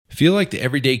Feel like the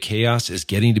everyday chaos is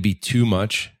getting to be too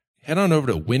much? Head on over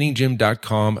to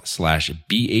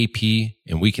winninggym.com/BAP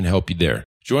and we can help you there.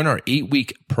 Join our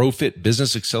 8-week ProFit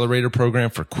Business Accelerator program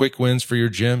for quick wins for your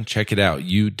gym. Check it out.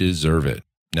 You deserve it.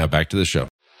 Now back to the show.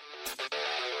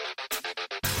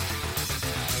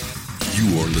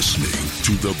 You are listening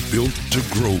to the Built to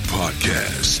Grow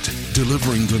podcast,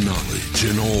 delivering the knowledge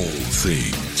in all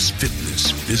things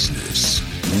fitness business.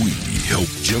 We help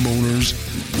gym owners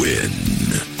win.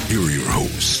 Here are your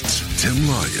hosts, Tim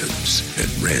Lyons and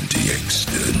Randy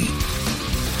Exton.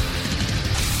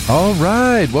 All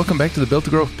right. Welcome back to the Built to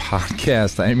Grow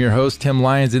podcast. I am your host, Tim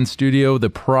Lyons, in studio, the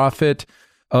prophet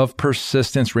of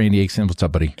persistence, Randy Exton. What's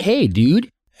up, buddy? Hey, dude.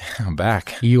 I'm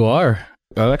back. You are.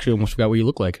 I actually almost forgot what you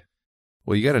look like.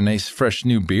 Well, you got a nice, fresh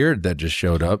new beard that just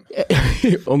showed up.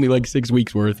 Only like 6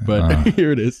 weeks worth, but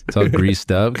here it is. It's all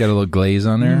greased up. Got a little glaze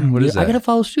on there. What is that? I got to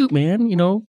follow suit, man, you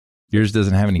know. Yours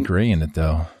doesn't have any gray in it,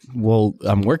 though. Well,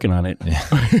 I'm working on it. Yeah.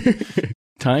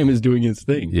 Time is doing its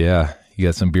thing. Yeah. You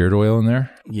got some beard oil in there?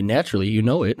 You naturally, you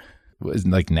know it. Is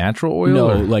it like natural oil? No,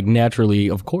 or? like naturally,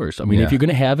 of course. I mean, if you're going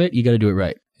to have it, you got to do it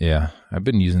right. Yeah. I've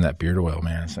been using that beard oil,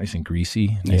 man. It's nice and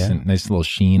greasy. Nice little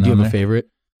sheen on it. Do you have a favorite?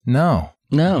 No.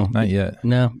 No. Not yet.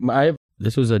 No.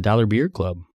 This was a $1 beard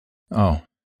club. Oh,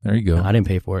 there you go. No, I didn't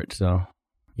pay for it, so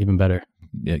even better.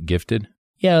 Yeah, gifted?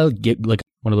 Yeah, get like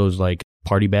one of those like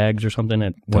party bags or something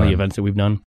at one of the events that we've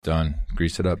done. Done.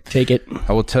 Grease it up. Take it.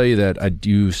 I will tell you that I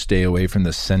do stay away from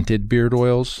the scented beard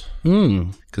oils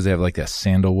because they have like that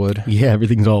sandalwood. Yeah,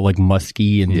 everything's all like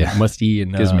musky and musty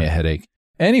and gives me a headache.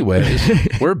 Anyways,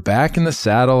 we're back in the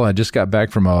saddle. I just got back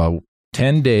from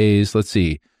 10 days. Let's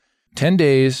see, 10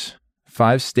 days,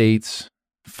 5 states,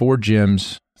 4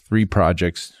 gyms, 3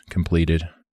 projects completed.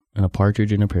 And a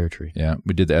partridge in a pear tree. Yeah,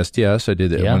 we did the STS. I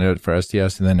did went out for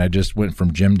STS, and then I just went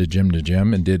from gym to gym to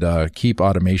gym and did Keep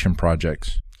automation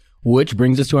projects. Which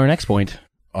brings us to our next point.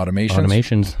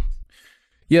 Automations.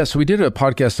 Yeah, so we did a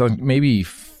podcast on maybe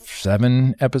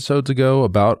 7 episodes ago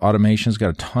about automations.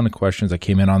 Got a ton of questions that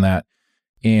came in on that.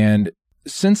 And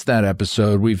since that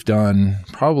episode, we've done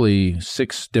probably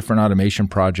 6 different automation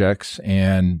projects,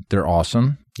 and they're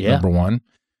awesome, number one.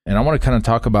 And I want to kind of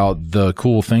talk about the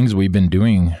cool things we've been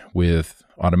doing with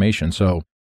automation. So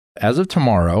as of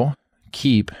tomorrow,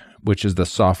 Keep, which is the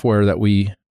software that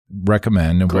we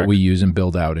recommend and what we use and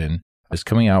build out in, is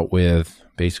coming out with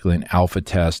basically an alpha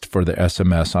test for the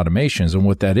SMS automations. And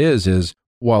what that is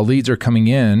while leads are coming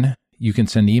in, you can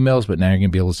send emails, but now you're going to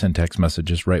be able to send text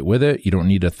messages right with it. You don't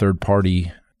need a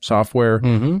third-party software.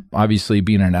 Obviously,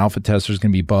 being an alpha test, there's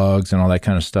going to be bugs and all that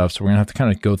kind of stuff. So we're going to have to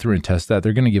kind of go through and test that.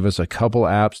 They're going to give us a couple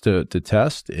apps to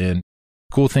test. And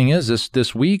cool thing is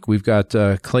this week, we've got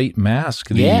Clayton Mask,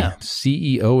 the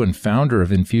CEO and founder of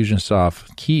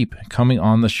Infusionsoft Keep, coming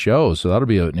on the show. So that'll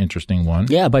be an interesting one.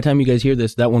 Yeah, by the time you guys hear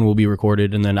this, that one will be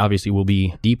recorded. And then obviously we'll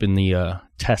be deep in the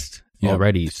test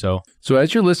already. So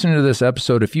as you're listening to this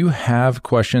episode, if you have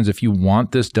questions, if you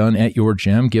want this done at your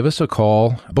gym, give us a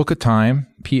call, book a time,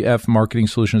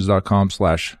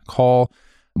 pfmarketingsolutions.com/call.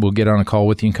 We'll get on a call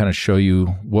with you and kind of show you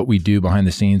what we do behind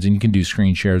the scenes, and you can do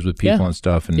screen shares with people and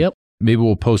stuff. And maybe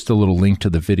we'll post a little link to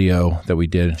the video that we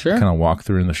did, kind of walk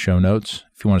through in the show notes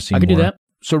if you want to see more. I can do that.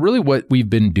 So really what we've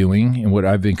been doing and what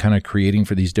I've been kind of creating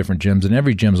for these different gyms, and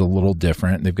every gym's a little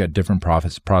different. They've got different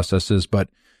processes, but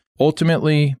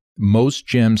ultimately, most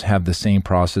gyms have the same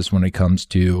process when it comes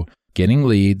to getting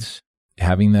leads,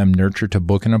 having them nurture to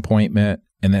book an appointment,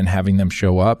 and then having them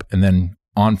show up. And then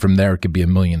on from there, it could be a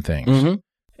million things.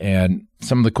 And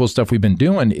some of the cool stuff we've been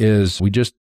doing is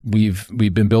we've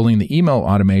been building the email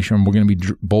automation. We're going to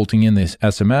be bolting in this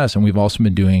SMS. And we've also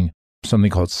been doing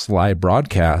something called Slide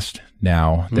Broadcast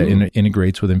now that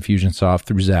integrates with Infusionsoft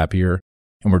through Zapier.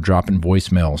 And we're dropping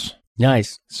voicemails.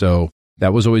 Nice. So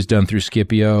that was always done through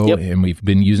Scipio, and we've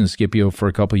been using Scipio for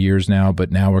a couple of years now,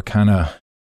 but now we're kind of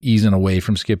easing away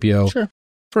from Scipio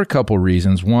for a couple of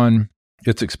reasons. One,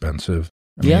 it's expensive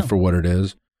for what it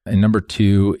is. And number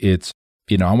 2, it's,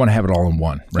 I want to have it all in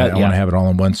one, right? I want to have it all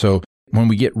in one. So when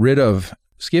we get rid of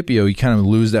Scipio, you kind of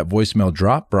lose that voicemail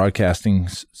drop broadcasting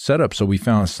setup. So we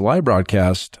found Slide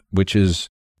Broadcast, which is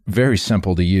very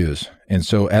simple to use. And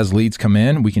so as leads come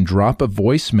in, we can drop a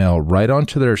voicemail right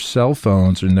onto their cell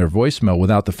phones and their voicemail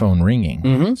without the phone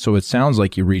ringing. So it sounds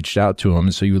like you reached out to them.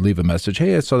 And so you would leave a message.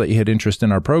 Hey, I saw that you had interest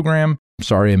in our program.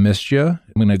 Sorry I missed you. I'm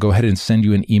going to go ahead and send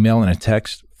you an email and a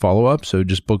text follow-up. So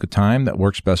just book a time that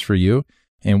works best for you.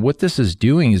 And what this is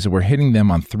doing is that we're hitting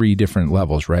them on 3 different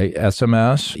levels, right?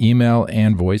 SMS, email,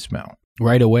 and voicemail.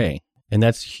 Right away. And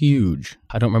that's huge.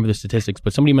 I don't remember the statistics,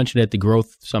 but somebody mentioned at the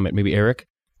Growth Summit, maybe Eric,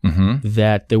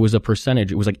 that there was a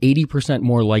percentage. It was like 80%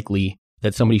 more likely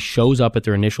that somebody shows up at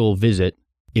their initial visit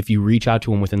if you reach out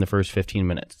to them within the first 15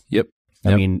 minutes. Yep.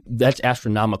 I mean, that's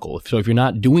astronomical. So if you're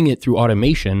not doing it through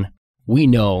automation, we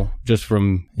know just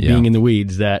from being in the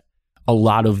weeds that a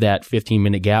lot of that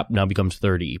 15-minute gap now becomes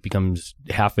 30, becomes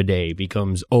half a day,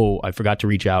 becomes, I forgot to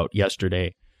reach out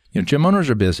yesterday. Gym owners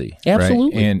are busy.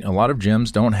 Absolutely. Right? And a lot of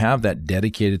gyms don't have that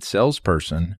dedicated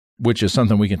salesperson, which is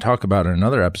something we can talk about in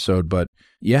another episode. But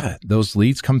yeah, those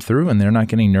leads come through and they're not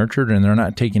getting nurtured and they're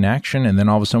not taking action. And then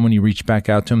all of a sudden when you reach back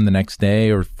out to them the next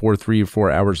day or 3 or 4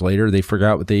 hours later, they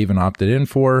forgot what they even opted in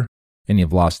for and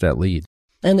you've lost that lead.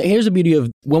 And here's the beauty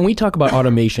of when we talk about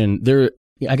automation,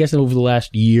 I guess over the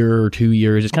last year or 2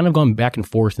 years, it's kind of gone back and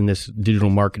forth in this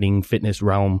digital marketing fitness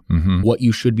realm, what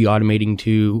you should be automating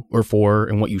to or for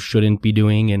and what you shouldn't be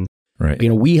doing. And,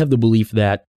 we have the belief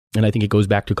that, and I think it goes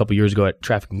back to a couple of years ago at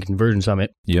Traffic and Conversion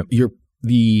Summit,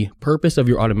 the purpose of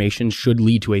your automation should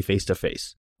lead to a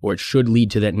face-to-face, or it should lead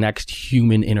to that next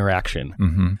human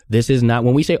interaction. This is not,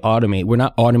 when we say automate, we're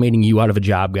not automating you out of a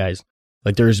job, guys.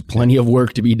 Like there's plenty of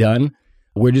work to be done.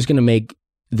 We're just going to make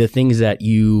the things that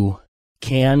you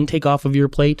can take off of your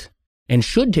plate and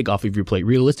should take off of your plate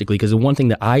realistically, because the one thing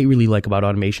that I really like about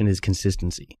automation is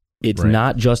consistency. It's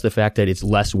not just the fact that it's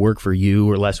less work for you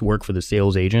or less work for the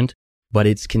sales agent, but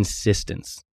it's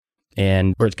consistent.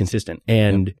 And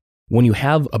when you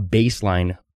have a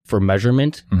baseline for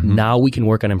measurement, now we can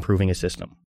work on improving a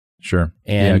system. Sure.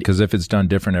 And because if it's done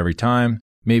different every time,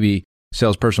 maybe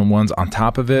salesperson 1's on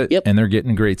top of it and they're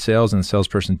getting great sales, and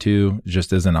salesperson 2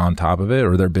 just isn't on top of it,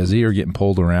 or they're busy or getting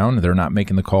pulled around. They're not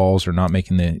making the calls or not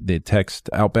making the text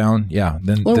outbound. Yeah.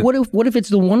 Then what if it's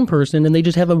the one person and they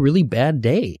just have a really bad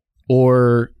day?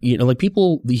 Or, like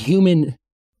people, the human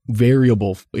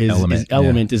variable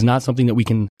is not something that we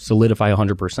can solidify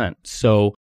 100%.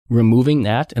 So removing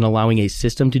that and allowing a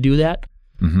system to do that,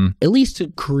 at least to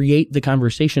create the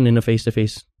conversation in a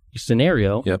face-to-face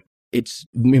scenario, it's,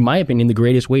 in my opinion, the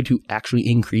greatest way to actually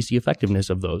increase the effectiveness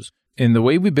of those. And the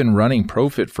way we've been running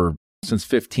Profit since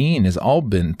 15 has all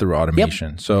been through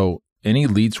automation. So any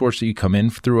lead source that you come in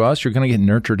through us, you're going to get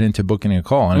nurtured into booking a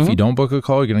call. And if you don't book a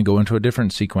call, you're going to go into a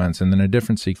different sequence and then a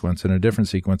different sequence and a different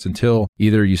sequence until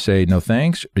either you say no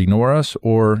thanks, ignore us,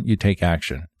 or you take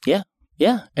action. Yeah.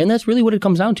 And that's really what it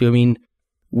comes down to. I mean,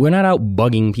 we're not out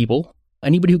bugging people.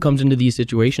 Anybody who comes into these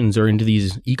situations or into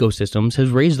these ecosystems has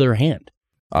raised their hand.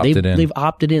 They've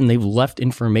opted in. They've left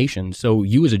information. So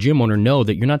you as a gym owner know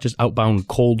that you're not just outbound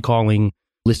cold calling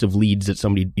list of leads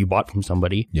that you bought from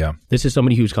somebody. Yeah. This is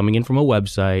somebody who's coming in from a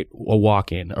website, a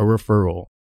walk-in, a referral.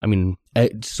 I mean,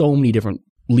 so many different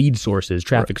lead sources,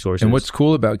 traffic sources. And what's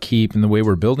cool about Keep and the way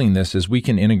we're building this is we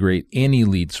can integrate any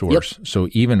lead source. So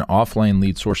even offline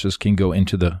lead sources can go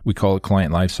into we call it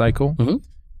client lifecycle.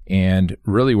 And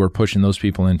really we're pushing those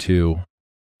people into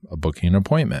a booking an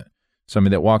appointment.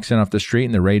 Somebody that walks in off the street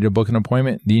and they're ready to book an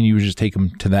appointment, then you just take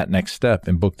them to that next step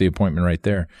and book the appointment right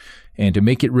there. And to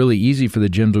make it really easy for the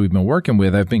gyms that we've been working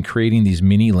with, I've been creating these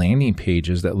mini landing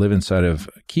pages that live inside of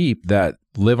Keep that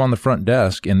live on the front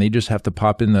desk, and they just have to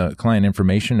pop in the client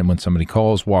information. And when somebody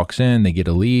calls, walks in, they get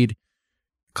a lead,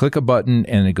 click a button,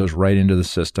 and it goes right into the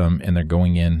system, and they're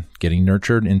going in, getting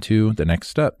nurtured into the next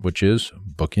step, which is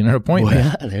booking an appointment.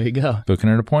 Well, yeah, there you go. Booking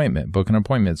an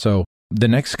appointment. So the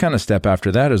next kind of step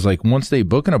after that is like once they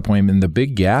book an appointment, the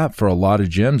big gap for a lot of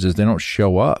gyms is they don't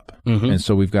show up. And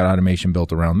so we've got automation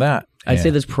built around that. I'd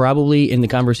say that's probably in the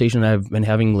conversation I've been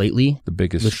having lately,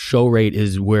 the show rate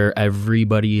is where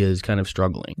everybody is kind of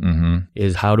struggling.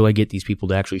 Is how do I get these people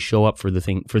to actually show up for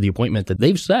the appointment that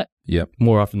they've set?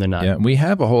 More often than not. Yeah, we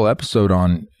have a whole episode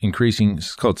on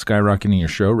it's called skyrocketing your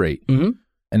show rate.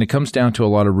 And it comes down to a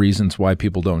lot of reasons why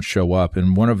people don't show up.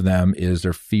 And one of them is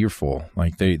they're fearful.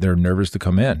 Like they're nervous to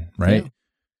come in, right?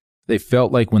 They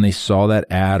felt like when they saw that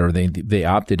ad or they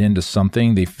opted into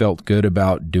something, they felt good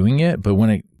about doing it. But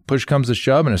when push comes to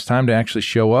shove and it's time to actually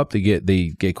show up, they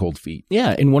get cold feet.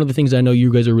 Yeah. And one of the things I know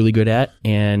you guys are really good at,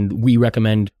 and we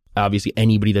recommend obviously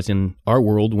anybody that's in our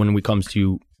world when it comes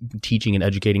to teaching and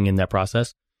educating in that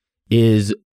process,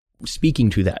 is speaking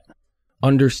to that.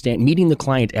 Meeting the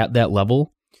client at that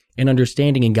level and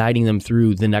understanding and guiding them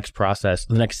through the next process,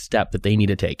 the next step that they need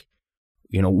to take.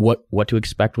 What to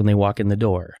expect when they walk in the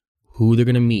door, who they're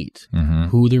going to meet,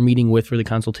 who they're meeting with for the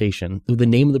consultation, the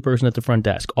name of the person at the front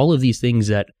desk, all of these things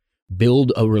that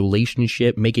build a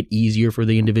relationship, make it easier for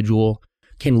the individual,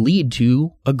 can lead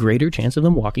to a greater chance of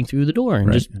them walking through the door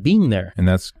and just being there. And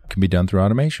that can be done through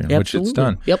automation, which it's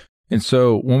done. Yep. And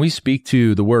so when we speak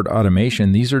to the word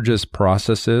automation, these are just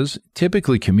processes,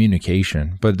 typically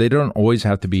communication, but they don't always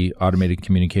have to be automated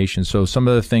communication. So some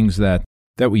of the things that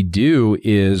we do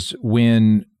is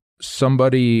when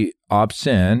somebody opts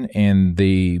in and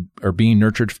they are being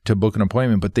nurtured to book an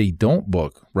appointment, but they don't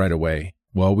book right away.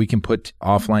 Well, we can put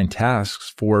offline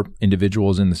tasks for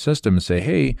individuals in the system and say,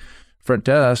 hey, front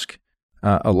desk,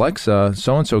 Alexa,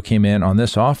 so-and-so came in on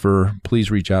this offer,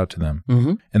 please reach out to them.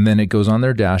 Mm-hmm. And then it goes on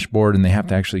their dashboard and they have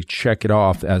to actually check it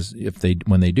off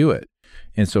when they do it.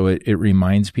 And so it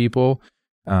reminds people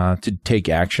to take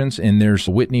actions. And there's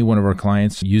Whitney, one of our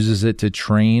clients, uses it to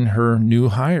train her new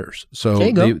hires. So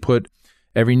they put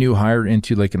every new hire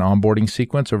into like an onboarding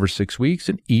sequence over 6 weeks.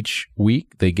 And each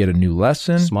week they get a new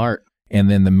lesson. Smart. And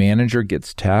then the manager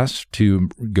gets tasked to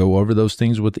go over those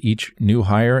things with each new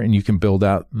hire, and you can build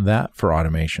out that for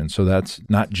automation. So that's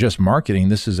not just marketing.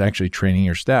 This is actually training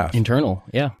your staff. Internal,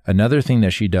 yeah. Another thing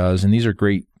that she does, and these are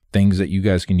great things that you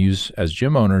guys can use as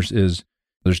gym owners, is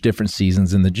there's different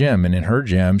seasons in the gym. And in her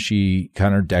gym, she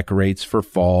kind of decorates for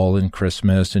fall and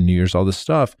Christmas and New Year's, all this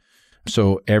stuff.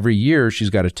 So every year she's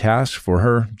got a task for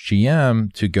her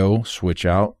GM to go switch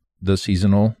out the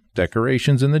seasonal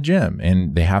decorations in the gym,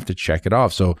 and they have to check it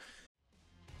off. So,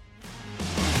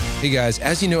 hey guys,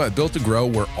 as you know, at Built to Grow,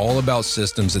 we're all about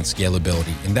systems and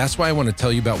scalability. And that's why I want to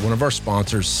tell you about one of our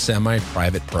sponsors,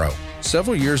 Semi-Private Pro.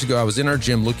 Several years ago, I was in our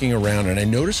gym looking around and I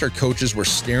noticed our coaches were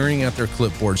staring at their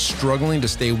clipboards, struggling to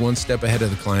stay one step ahead of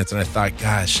the clients. And I thought,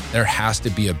 gosh, there has to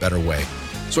be a better way.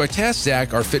 So I tasked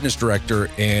Zach, our fitness director,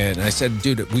 and I said,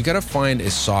 dude, we got to find a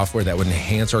software that would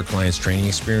enhance our clients' training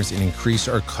experience and increase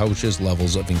our coaches'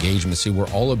 levels of engagement. See, we're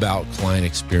all about client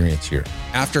experience here.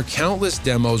 After countless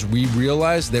demos, we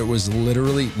realized there was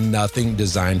literally nothing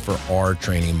designed for our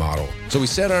training model. So we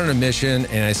set out on a mission,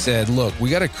 and I said, look, we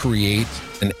got to create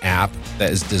an app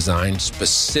that is designed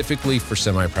specifically for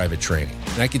semi-private training.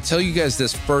 And I can tell you guys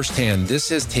this firsthand,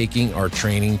 this is taking our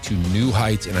training to new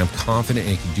heights, and I'm confident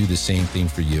it can do the same thing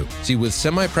for you. See, with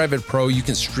Semi-Private Pro, you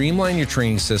can streamline your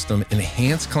training system,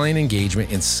 enhance client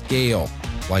engagement, and scale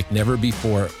like never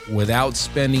before without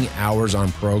spending hours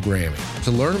on programming.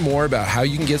 To learn more about how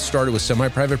you can get started with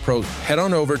Semi-Private Pro, head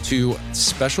on over to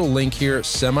special link here,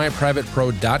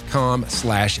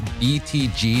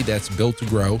 semiprivatepro.com/BTG. That's Built to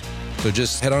Grow. So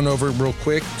just head on over real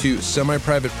quick to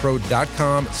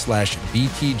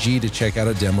semiprivatepro.com/BTG to check out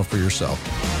a demo for yourself.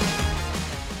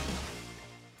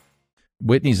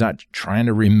 Whitney's not trying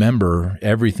to remember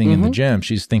everything in the gym.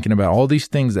 She's thinking about all these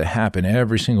things that happen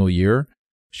every single year.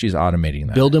 She's automating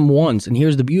that. Build them once. And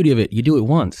here's the beauty of it. You do it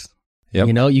once. Yep.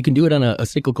 You know, you can do it on a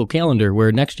cyclical calendar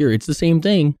where next year it's the same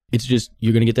thing. It's just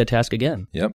you're going to get that task again.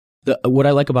 Yep. What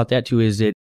I like about that too is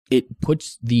it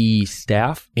puts the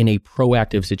staff in a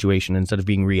proactive situation instead of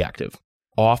being reactive.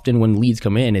 Often when leads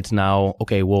come in, it's now,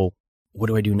 okay, well, what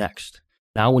do I do next?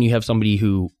 Now when you have somebody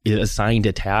who is assigned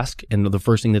a task and the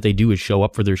first thing that they do is show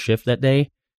up for their shift that day,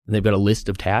 and they've got a list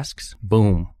of tasks,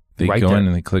 boom. They go in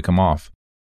and they click them off.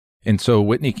 And so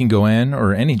Whitney can go in,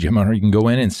 or any gym owner, you can go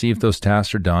in and see if those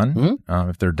tasks are done.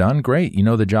 If they're done, great. You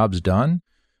know the job's done.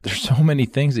 There's so many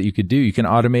things that you could do. You can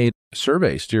automate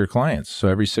surveys to your clients. So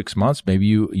every 6 months, maybe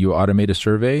you automate a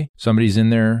survey. Somebody's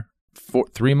in there for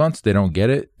 3 months, they don't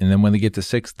get it. And then when they get to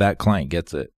 6, that client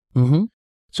gets it.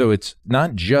 So it's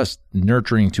not just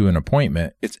nurturing to an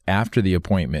appointment. It's after the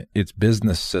appointment. It's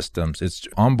business systems. It's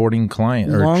onboarding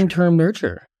client. Long-term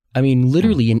nurture. I mean,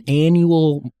 literally an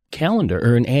annual calendar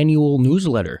or an annual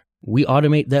newsletter. We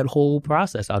automate that whole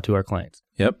process out to our clients.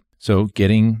 Yep. So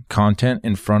getting content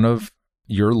in front of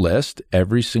your list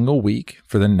every single week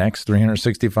for the next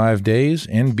 365 days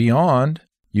and beyond,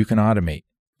 you can automate.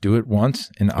 Do it once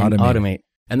and automate.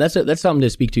 And that's something to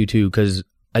speak to too, because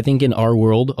I think in our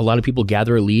world, a lot of people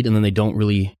gather a lead and then they don't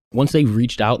really, once they've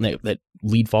reached out and that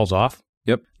lead falls off,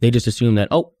 they just assume that,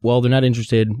 oh, well, they're not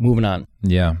interested, moving on.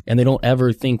 Yeah. And they don't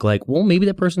ever think like, well, maybe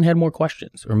that person had more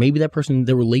questions, or maybe that person,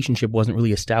 their relationship wasn't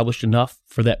really established enough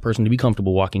for that person to be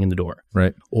comfortable walking in the door.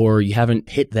 Right. Or you haven't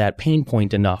hit that pain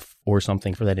point enough or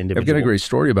something for that individual. I've got a great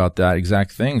story about that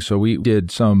exact thing. So we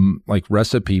did some like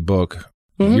recipe book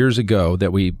years ago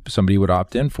that somebody would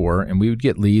opt in for, and we would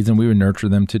get leads and we would nurture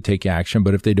them to take action.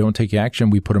 But if they don't take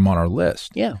action, we put them on our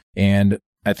list. Yeah. And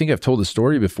I think I've told the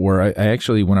story before. I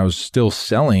actually, when I was still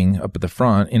selling up at the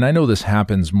front, and I know this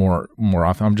happens more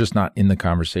often, I'm just not in the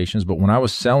conversations, but when I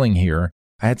was selling here,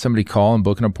 I had somebody call and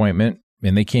book an appointment,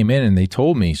 and they came in and they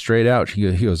told me straight out,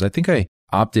 he goes, I think I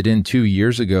opted in 2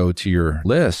 years ago to your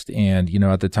list. And, you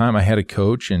know, at the time I had a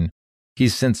coach, and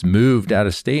he's since moved out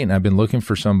of state, and I've been looking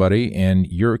for somebody, and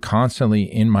you're constantly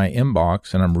in my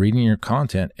inbox, and I'm reading your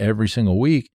content every single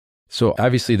week. So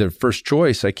obviously the first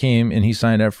choice, I came and he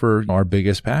signed up for our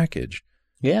biggest package.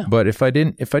 Yeah. But if I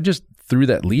just threw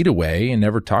that lead away and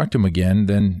never talked to him again,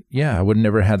 then I would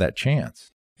never had that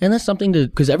chance. And that's something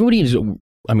because everybody is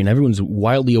I mean, everyone's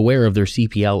wildly aware of their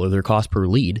CPL or their cost per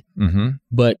lead,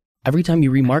 but every time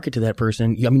you remarket to that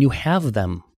person, you have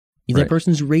them. That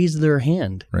person's raised their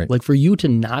hand. Right. Like for you to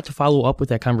not follow up with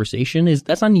that conversation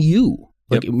that's on you.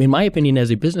 Like in my opinion,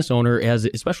 as a business owner,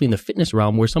 especially in the fitness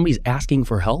realm where somebody's asking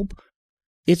for help,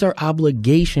 it's our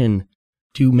obligation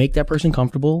to make that person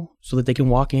comfortable so that they can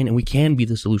walk in and we can be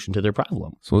the solution to their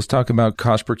problem. So let's talk about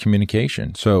cost per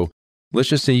communication. So let's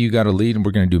just say you got a lead and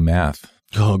we're going to do math.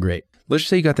 Oh, great. Let's just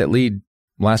say you got that lead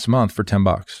last month for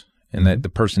 $10 and that the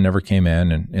person never came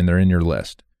in and they're in your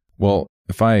list. Well,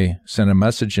 if I send a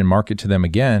message and market to them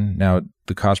again, now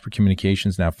the cost per communication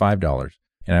is now $5.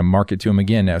 And I market to them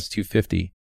again, now it's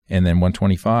 $2.50 and then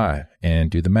 $125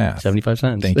 and do the math. 75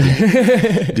 cents. Thank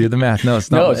you. Do the math. No, it's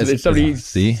not. No, it's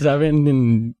 77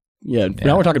 and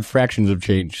now we're talking fractions of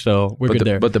change. So we're good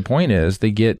there. But the point is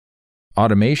they get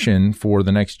automation for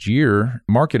the next year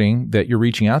marketing that you're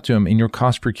reaching out to them and your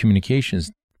cost per communication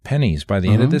is pennies by the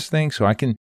end of this thing. So I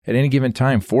can, at any given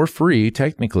time for free,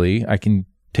 technically, I can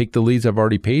take the leads I've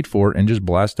already paid for and just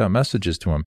blast out messages to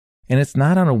them. And it's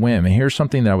not on a whim. And here's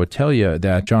something that I would tell you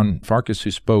that John Farkas,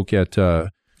 who spoke at the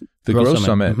Growth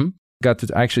Summit,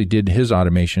 actually did his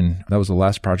automation. That was the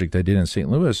last project I did in St.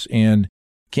 Louis, and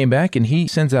came back and he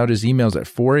sends out his emails at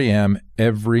 4 a.m.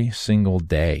 every single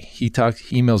day. He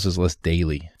emails his list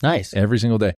daily. Nice. Every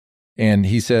single day. And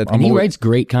he said, and he writes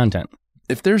great content.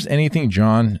 If there's anything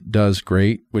John does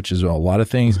great, which is a lot of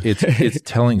things, it's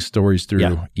telling stories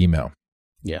through email.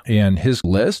 Yeah. And his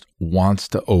list wants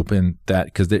to open that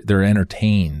because they're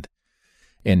entertained.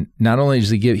 And not only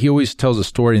does he always tells a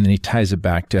story and then he ties it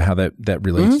back to how that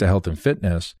relates to health and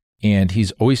fitness. And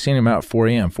he's always sending them out at 4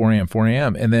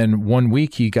 a.m. And then one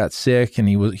week he got sick and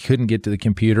he couldn't get to the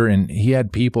computer and he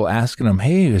had people asking him,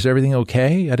 hey, is everything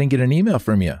okay? I didn't get an email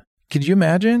from you. Could you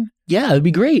imagine? Yeah, it'd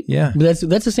be great. Yeah. But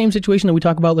that's the same situation that we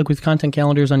talk about like with content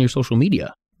calendars on your social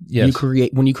media. Yes.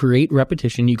 When you create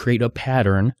repetition, you create a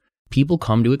pattern, people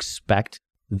come to expect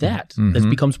that. That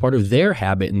becomes part of their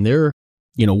habit and their,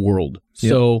 world. Yep.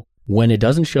 So when it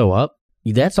doesn't show up,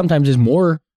 that sometimes is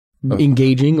more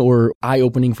engaging or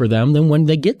eye-opening for them than when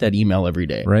they get that email every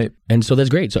day. Right. And so that's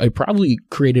great. So I probably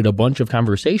created a bunch of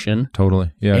conversation.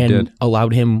 Totally. Yeah, and it did.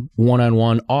 Allowed him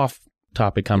one-on-one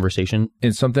off-topic conversation.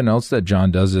 And something else that John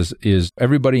does is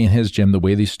everybody in his gym, the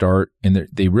way they start, and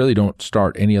they really don't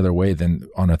start any other way than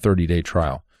on a 30-day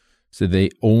trial. So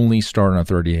they only start on a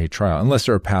 30-day trial, unless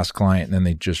they're a past client and then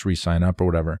they just re-sign up or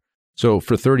whatever. So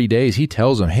for 30 days, he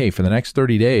tells them, hey, for the next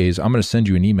 30 days, I'm going to send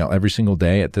you an email every single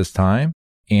day at this time.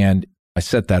 And I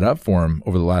set that up for him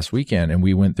over the last weekend, and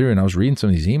we went through and I was reading some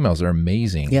of these emails. They're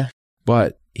amazing. Yeah.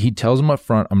 But he tells them up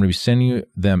front, I'm going to be sending you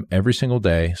them every single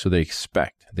day. So they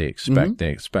expect.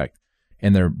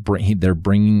 And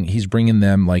he's bringing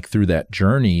them like through that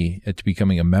journey to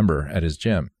becoming a member at his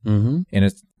gym. And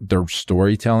it's their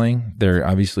storytelling. They're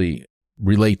obviously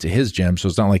relate to his gym. So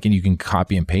it's not like you can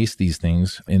copy and paste these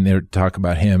things and they talk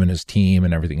about him and his team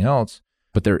and everything else,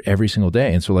 but they're every single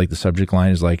day. And so like the subject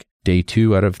line is like day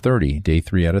 2 out of 30, day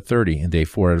 3 out of 30, and day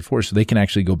 4 out of 4. So they can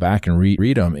actually go back and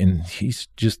read them. And he's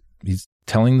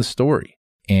telling the story.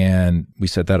 And we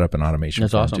set that up in automation.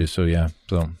 That's awesome. Too. So yeah.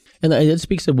 And that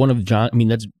speaks of one of John. I mean,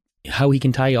 that's how he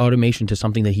can tie automation to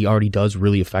something that he already does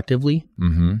really effectively.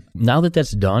 Now that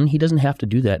that's done, he doesn't have to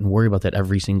do that and worry about that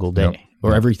every single day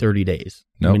or every 30 days.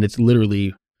 I mean, it's going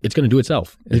to do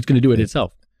itself. It's going to do it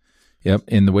itself. Yep.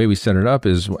 And the way we set it up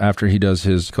is after he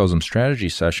does calls them strategy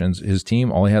sessions, his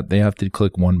team, they have to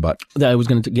click one button. I was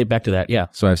going to get back to that. Yeah.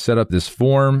 So I've set up this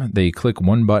form. They click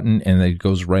one button and it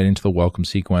goes right into the welcome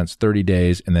sequence, 30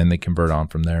 days, and then they convert on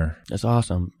from there. That's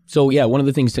awesome. So yeah, one of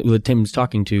the things that Tim's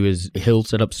talking to is he'll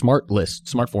set up smart forms.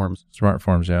 Smart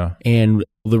forms, yeah. And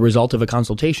the result of a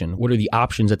consultation, what are the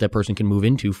options that person can move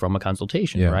into from a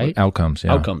consultation, right? Outcomes,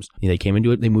 yeah. Outcomes. They came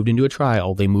into it, they moved into a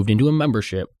trial, they moved into a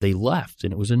membership, they left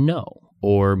and it was a no.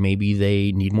 Or maybe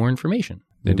they need more information.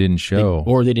 They didn't show.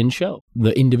 They didn't show.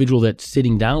 The individual that's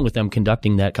sitting down with them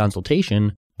conducting that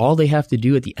consultation, all they have to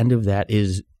do at the end of that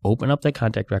is open up that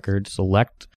contact record,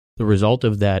 select the result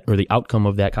of that or the outcome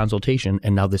of that consultation,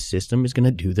 and now the system is going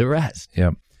to do the rest.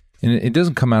 Yeah. And it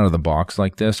doesn't come out of the box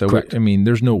like this. I mean,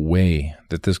 there's no way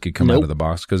that this could come out of the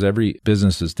box because every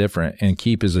business is different, and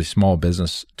Keep is a small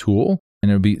business tool.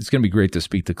 And it's going to be great to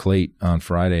speak to Clayt on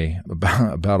Friday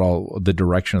about all the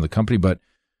direction of the company, but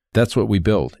that's what we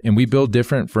build. And we build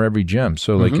different for every gym.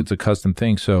 So like it's a custom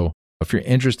thing. So if you're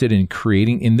interested in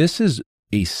creating, and this is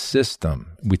a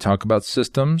system, we talk about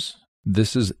systems.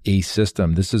 This is a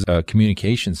system. This is a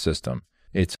communication system.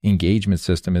 It's engagement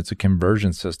system. It's a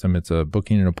conversion system. It's a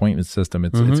booking and appointment system.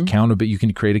 It's accountable. You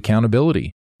can create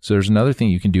accountability. So there's another thing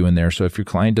you can do in there. So if your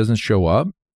client doesn't show up,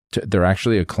 they're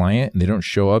actually a client and they don't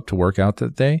show up to work out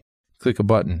that day, click a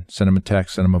button, send them a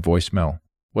text, send them a voicemail.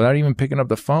 Without even picking up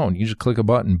the phone, you just click a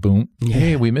button, boom. Yeah.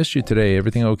 Hey, we missed you today.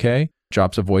 Everything okay?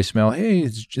 Drops a voicemail. Hey,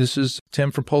 this is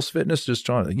Tim from Pulse Fitness. Just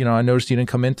I noticed you didn't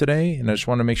come in today and I just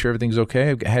want to make sure everything's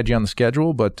okay. I had you on the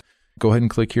schedule, but go ahead and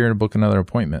click here and book another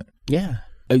appointment. Yeah.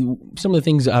 Some of the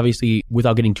things, obviously,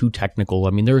 without getting too technical, I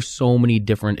mean, there are so many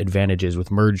different advantages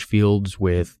with merge fields,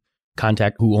 with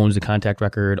contact, who owns the contact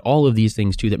record, all of these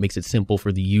things too, that makes it simple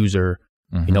for the user.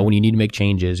 Mm-hmm. When you need to make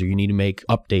changes or you need to make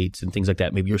updates and things like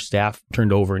that, maybe your staff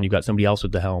turned over and you've got somebody else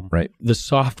at the helm. Right. The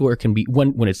software can be,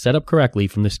 when it's set up correctly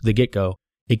from the get-go,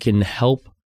 it can help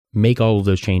make all of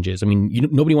those changes. I mean,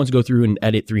 nobody wants to go through and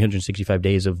edit 365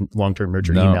 days of long-term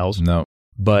nurture emails. No.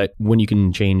 But when you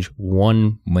can change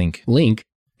one link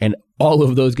and all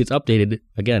of those gets updated,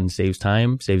 again, saves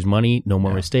time, saves money, no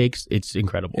more mistakes. It's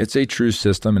incredible. It's a true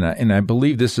system. And I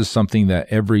believe this is something that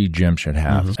every gym should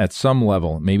have at some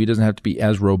level. Maybe it doesn't have to be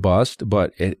as robust,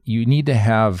 but you need to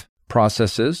have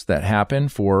processes that happen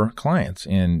for clients.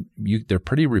 And they're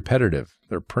pretty repetitive.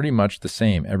 They're pretty much the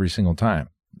same every single time.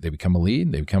 They become a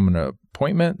lead, they become an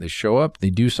appointment, they show up,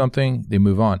 they do something, they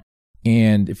move on.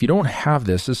 And if you don't have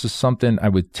this is something I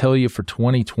would tell you for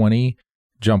 2020,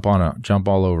 jump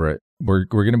all over it. We're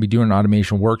going to be doing an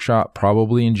automation workshop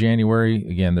probably in January.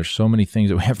 Again, there's so many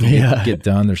things that we have to get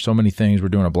done. There's so many things. We're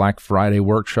doing a Black Friday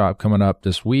workshop coming up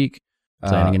this week.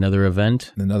 Planning another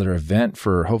event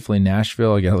for hopefully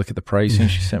Nashville. I got to look at the pricing.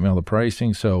 She sent me all the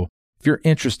pricing. So if you're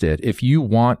interested, if you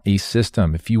want a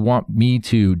system, if you want me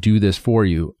to do this for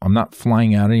you, I'm not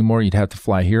flying out anymore. You'd have to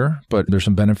fly here, but there's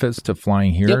some benefits to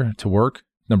flying here to work.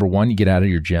 Number one, you get out of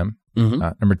your gym. Mm-hmm.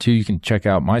 Number two, you can check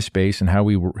out my space and how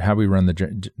we run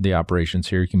the operations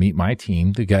here. You can meet my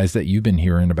team, the guys that you've been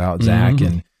hearing about, Zach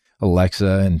and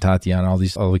Alexa and Tatiana, all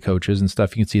the coaches and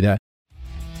stuff. You can see that.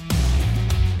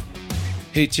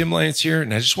 Hey, Tim Lyons here,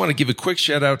 and I just want to give a quick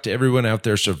shout out to everyone out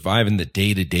there surviving the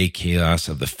day-to-day chaos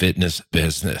of the fitness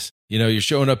business. You're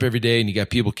showing up every day and you got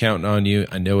people counting on you.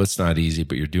 I know it's not easy,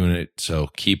 but you're doing it, so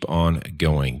keep on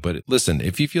going. But listen,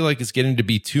 if you feel like it's getting to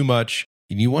be too much,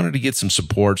 and you wanted to get some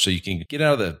support so you can get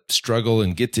out of the struggle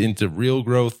and get into real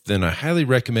growth, then I highly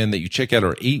recommend that you check out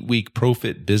our 8-week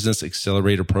ProFit Business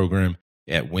Accelerator program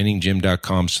at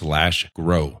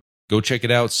winninggym.com/grow. Go check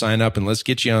it out, sign up, and let's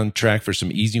get you on track for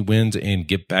some easy wins and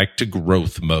get back to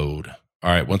growth mode.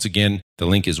 All right, once again, the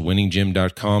link is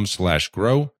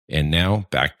winninggym.com/grow. And now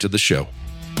back to the show.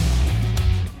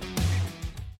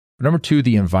 Number two,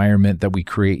 the environment that we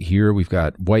create here. We've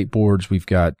got whiteboards, we've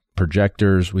got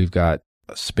projectors, we've got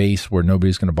a space where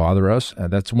nobody's going to bother us.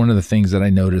 That's one of the things that I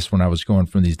noticed when I was going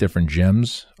from these different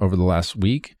gyms over the last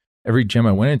week. Every gym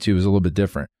I went into was a little bit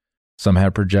different. Some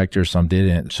had projectors, some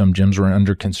didn't. Some gyms were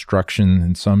under construction,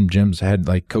 and some gyms had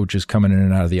like coaches coming in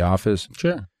and out of the office.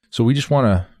 Sure. So we just want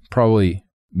to probably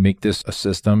make this a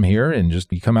system here, and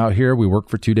just you come out here, we work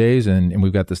for 2 days, and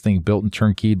we've got this thing built and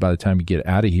turnkeyd by the time you get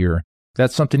out of here. If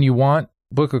that's something you want,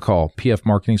 book a call,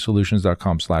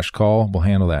 pfmarketingsolutions.com/call. We'll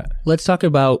handle that. Let's talk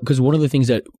about, because one of the things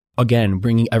that, again,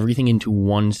 bringing everything into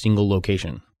one single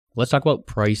location. Let's talk about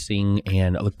pricing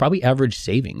and probably average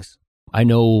savings. I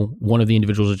know one of the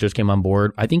individuals that just came on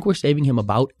board, I think we're saving him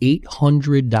about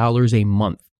 $800 a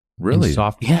month. Really?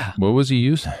 Yeah. What was he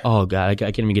using? Oh, God, I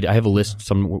can't even get it. I have a list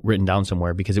written down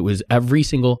somewhere because it was every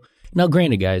single. Now,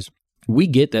 granted, guys, we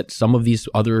get that some of these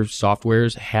other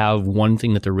softwares have one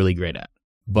thing that they're really great at.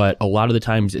 But a lot of the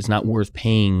times it's not worth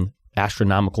paying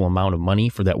astronomical amount of money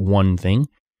for that one thing.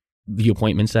 The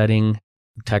appointment setting,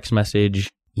 text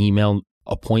message, email,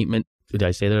 appointment. Did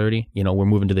I say that already? We're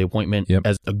moving to the appointment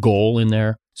as a goal in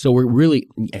there. So we're really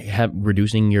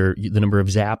reducing the number of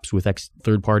zaps with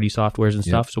third-party softwares and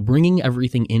stuff. So bringing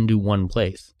everything into one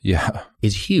place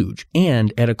is huge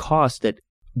and at a cost that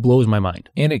blows my mind.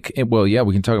 And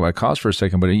we can talk about cost for a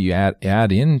second, but you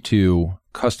add into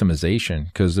customization,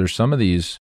 because there's some of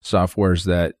these softwares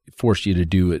that force you to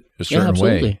do it a certain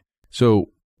way. So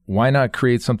why not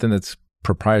create something that's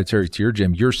proprietary to your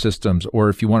gym, your systems, or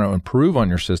if you want to improve on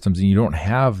your systems and you don't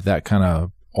have that kind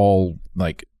of all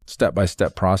like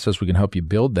step-by-step process, we can help you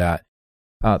build that.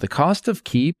 The cost of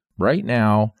keep right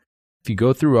now, if you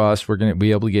go through us, we're going to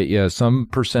be able to get you some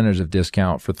percentage of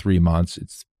discount for 3 months.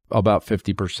 It's about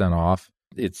 50% off.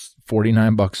 It's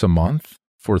 $49 a month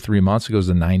for 3 months. It goes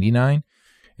to $99.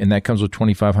 And that comes with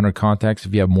 2,500 contacts.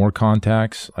 If you have more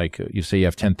contacts, like you say you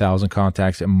have 10,000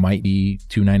 contacts, it might be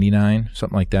 $299,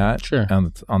 something like that. Sure.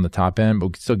 On the top end, but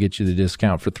we can still get you the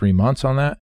discount for 3 months on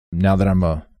that. Now that I'm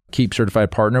a Keep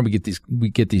certified partner, we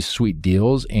get these sweet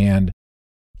deals. And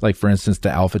Like, for instance,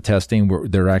 the alpha testing,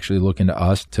 they're actually looking to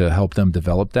us to help them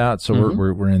develop that. So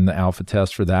we're in the alpha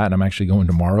test for that. And I'm actually going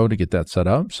tomorrow to get that set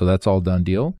up. So that's all done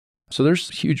deal. So there's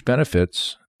huge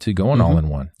benefits to going all in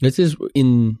one. This is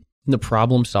in the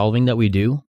problem solving that we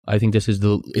do. I think this is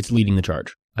it's leading the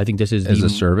charge. I think this is as a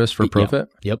service for ProFit.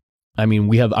 Yep. I mean,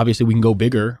 we can go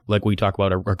bigger, like we talk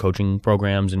about our coaching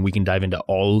programs, and we can dive into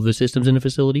all of the systems in the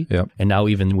facility. Yep. And now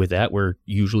even with that, we're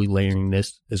usually layering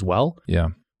this as well. Yeah.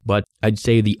 But I'd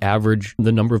say the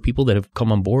number of people that have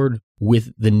come on board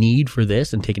with the need for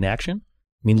this and taken action.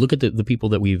 I mean, look at the people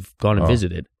that we've gone and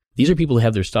visited. These are people that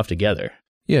have their stuff together.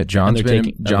 Yeah, John's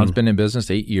been in business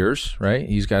 8 years, right?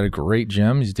 He's got a great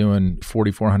gym. He's doing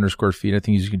 4,400 square feet. I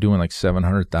think he's doing like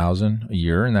 700,000 a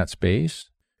year in that space.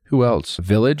 Who else?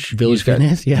 Village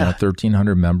Fitness, yeah.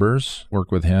 1,300 members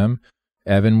work with him.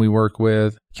 Evan, we work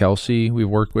with. Kelsey, we've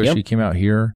worked with. Yep. She came out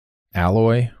here.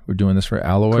 Alloy, we're doing this for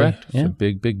Alloy. Correct, yeah. So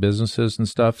big businesses and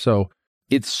stuff. So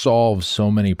it solves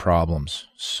so many problems,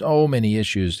 so many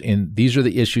issues. And these are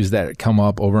the issues that come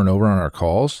up over and over on our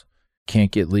calls.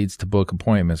 Can't get leads to book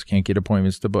appointments. Can't get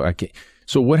appointments to book.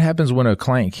 So what happens when a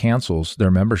client cancels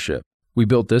their membership? We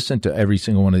built this into every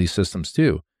single one of these systems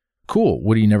too. Cool.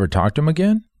 Would you never talk to them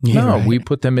again? Yeah, no, right. We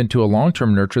put them into a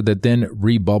long-term nurture that then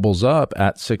rebubbles up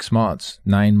at 6 months,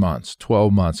 9 months,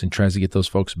 12 months, and tries to get those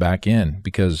folks back in,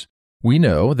 because we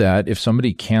know that if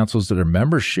somebody cancels their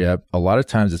membership, a lot of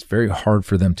times it's very hard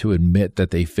for them to admit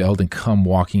that they failed and come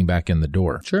walking back in the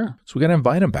door. Sure. So we got to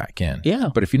invite them back in. Yeah.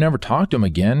 But if you never talk to them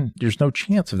again, there's no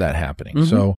chance of that happening.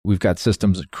 So we've got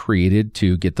systems created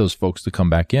to get those folks to come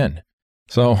back in.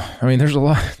 So, I mean, there's a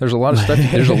lot of stuff.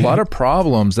 There's a lot of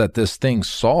problems that this thing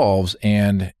solves.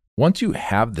 And once you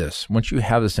have this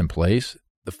in place,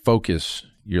 the focus,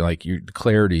 your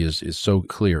clarity is so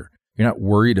clear. You're not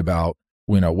worried about,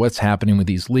 what's happening with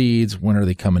these leads. When are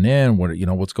they coming in?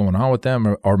 What's going on with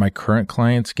them? Are my current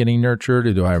clients getting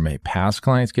nurtured? Are my past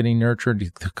clients getting nurtured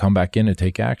to come back in and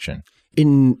take action?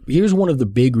 Here's one of the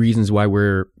big reasons why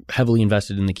we're heavily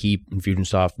invested in the Keap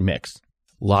Infusionsoft mix: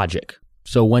 logic.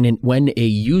 So when a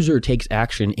user takes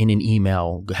action in an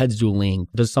email, heads to a link,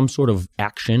 does some sort of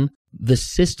action, the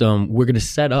system, we're going to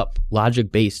set up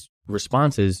logic-based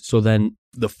responses. So then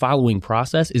the following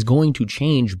process is going to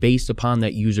change based upon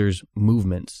that user's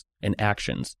movements and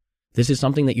actions. This is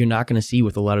something that you're not going to see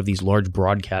with a lot of these large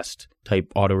broadcast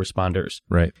type autoresponders.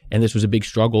 Right. And this was a big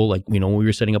struggle. Like, when we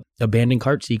were setting up abandoned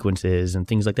cart sequences and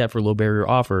things like that for low barrier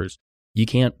offers, you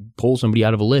can't pull somebody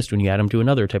out of a list when you add them to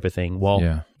another type of thing.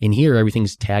 Well, in here,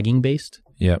 everything's tagging based.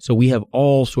 Yeah. So we have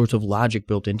all sorts of logic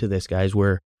built into this, guys,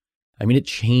 where, it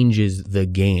changes the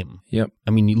game. Yep.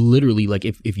 You literally, like,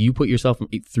 if you put yourself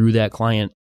through that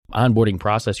client onboarding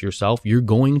process yourself, you're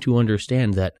going to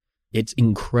understand that it's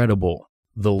incredible,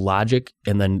 the logic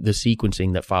and then the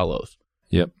sequencing that follows.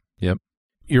 Yep.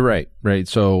 You're right.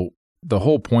 So the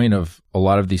whole point of a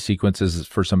lot of these sequences is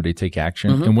for somebody to take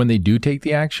action. And when they do take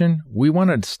the action, we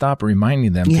want to stop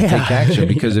reminding them to take action,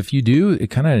 because if you do,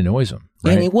 it kind of annoys them.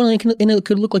 Right? And it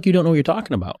could look like you don't know what you're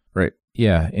talking about. Right.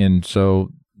 Yeah. And so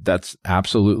that's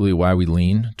absolutely why we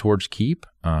lean towards Keap.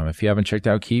 If you haven't checked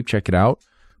out Keap, check it out.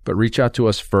 But reach out to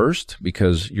us first,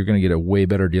 because you're going to get a way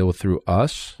better deal through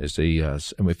us if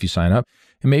you sign up.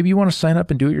 And maybe you want to sign up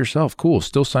and do it yourself. Cool.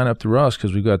 Still sign up through us,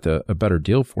 because we've got a better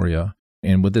deal for you.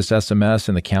 And with this SMS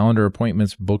and the calendar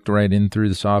appointments booked right in through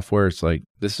the software, it's like,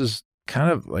 this is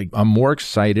kind of like, I'm more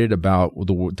excited about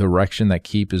the direction that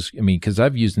Keap is. Because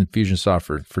I've used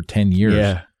Infusionsoft for 10 years.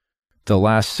 Yeah. The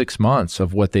last 6 months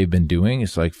of what they've been doing,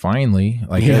 it's like, finally,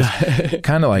 it's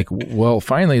kind of like, well,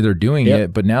 finally they're doing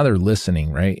it, but now they're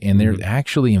listening, right? And they're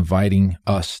actually inviting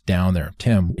us down there.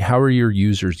 Tim, how are your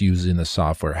users using the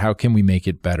software? How can we make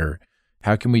it better?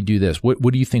 How can we do this? What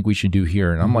do you think we should do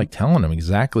here? And I'm like telling them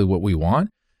exactly what we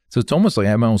want. So it's almost like I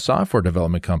have my own software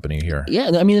development company here. Yeah.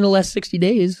 In the last 60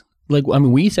 days,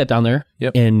 we sat down there,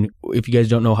 and if you guys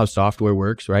don't know how software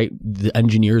works, right? The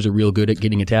engineers are real good at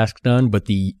getting a task done, but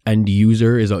the end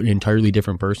user is an entirely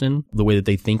different person, the way that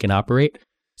they think and operate.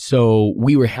 So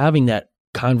we were having that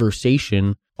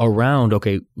conversation around,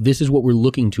 okay, this is what we're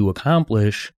looking to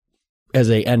accomplish as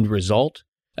a end result.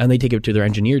 And they take it to their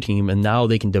engineer team, and now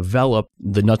they can develop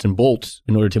the nuts and bolts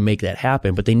in order to make that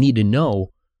happen. But they need to know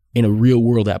in a real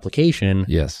world application,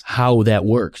 how that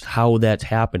works, how that's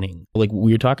happening. Like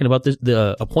we were talking about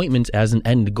the appointments as an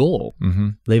end goal.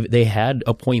 They had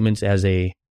appointments as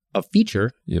a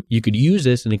feature. You could use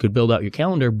this and it could build out your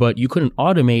calendar, but you couldn't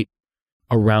automate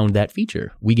around that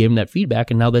feature. We gave them that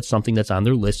feedback, and now that's something that's on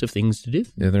their list of things to do.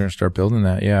 Yeah, they're going to start building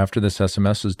that. Yeah, after this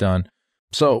SMS is done.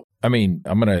 So, I'm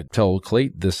going to tell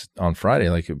Clayton this on Friday,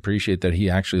 appreciate that he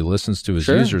actually listens to his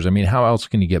users. How else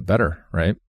can you get better,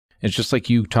 right? It's just like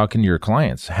you talking to your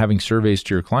clients, having surveys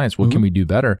to your clients. What can we do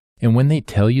better? And when they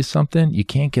tell you something, you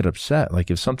can't get upset. Like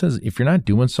if you're not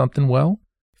doing something well,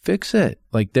 fix it.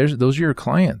 Like those are your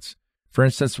clients. For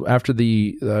instance, after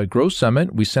the Growth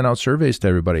Summit, we sent out surveys to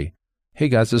everybody. Hey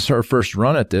guys, this is our first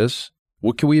run at this.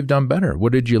 What could we have done better?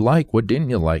 What did you like? What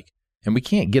didn't you like? And we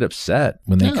can't get upset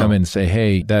when they come in and say,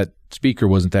 hey, that speaker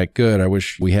wasn't that good. I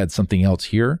wish we had something else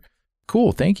here.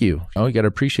 Cool. Thank you. Oh, you got to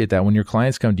appreciate that when your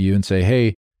clients come to you and say,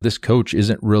 hey, this coach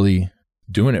isn't really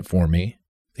doing it for me.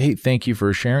 Hey, thank you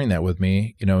for sharing that with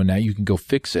me. Now you can go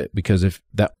fix it, because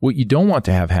what you don't want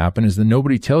to have happen is that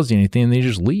nobody tells you anything and they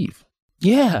just leave.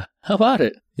 Yeah. How about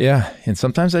it? Yeah. And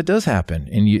sometimes that does happen,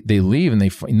 and they leave, and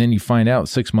then you find out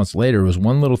 6 months later, it was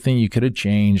one little thing you could have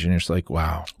changed. And it's like,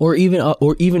 wow. Or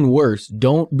even worse,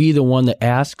 don't be the one that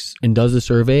asks and does the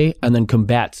survey and then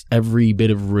combats every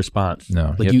bit of response.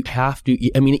 No. You have to,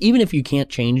 even if you can't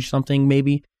change something,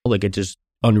 maybe like it's just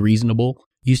unreasonable,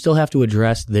 you still have to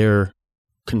address their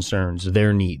concerns,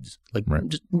 their needs.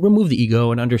 Just remove the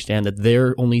ego and understand that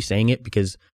they're only saying it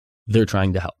because they're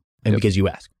trying to help and because you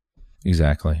ask.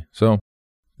 Exactly. So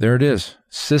there it is.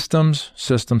 Systems,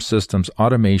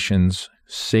 automations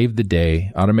save the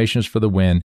day. Automations for the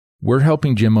win. We're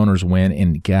helping gym owners win.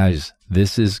 And guys,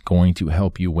 this is going to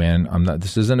help you win.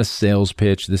 This isn't a sales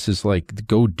pitch. This is like,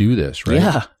 go do this, right?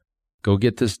 Yeah. Go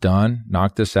get this done,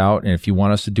 knock this out. And if you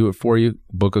want us to do it for you,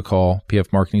 book a call,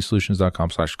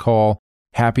 pfmarketingsolutions.com/call.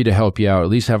 Happy to help you out. At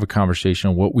least have a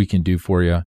conversation on what we can do for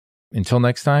you. Until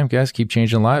next time, guys, keep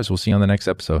changing lives. We'll see you on the next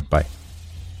episode. Bye.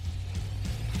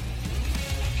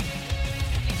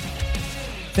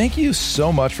 Thank you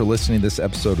so much for listening to this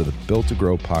episode of the Built to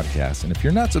Grow podcast. And if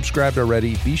you're not subscribed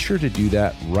already, be sure to do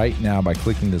that right now by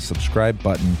clicking the subscribe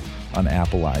button on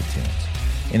Apple iTunes.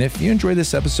 And if you enjoyed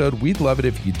this episode, we'd love it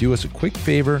if you do us a quick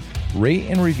favor, rate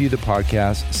and review the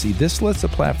podcast. See, this lets the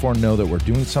platform know that we're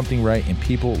doing something right and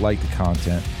people like the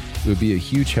content. It would be a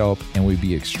huge help, and we'd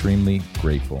be extremely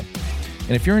grateful.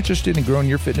 And if you're interested in growing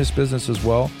your fitness business as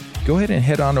well, go ahead and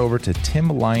head on over to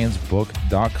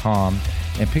timlyonsbook.com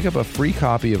and pick up a free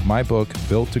copy of my book,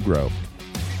 Built to Grow.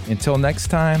 Until next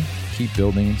time, keep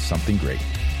building something great.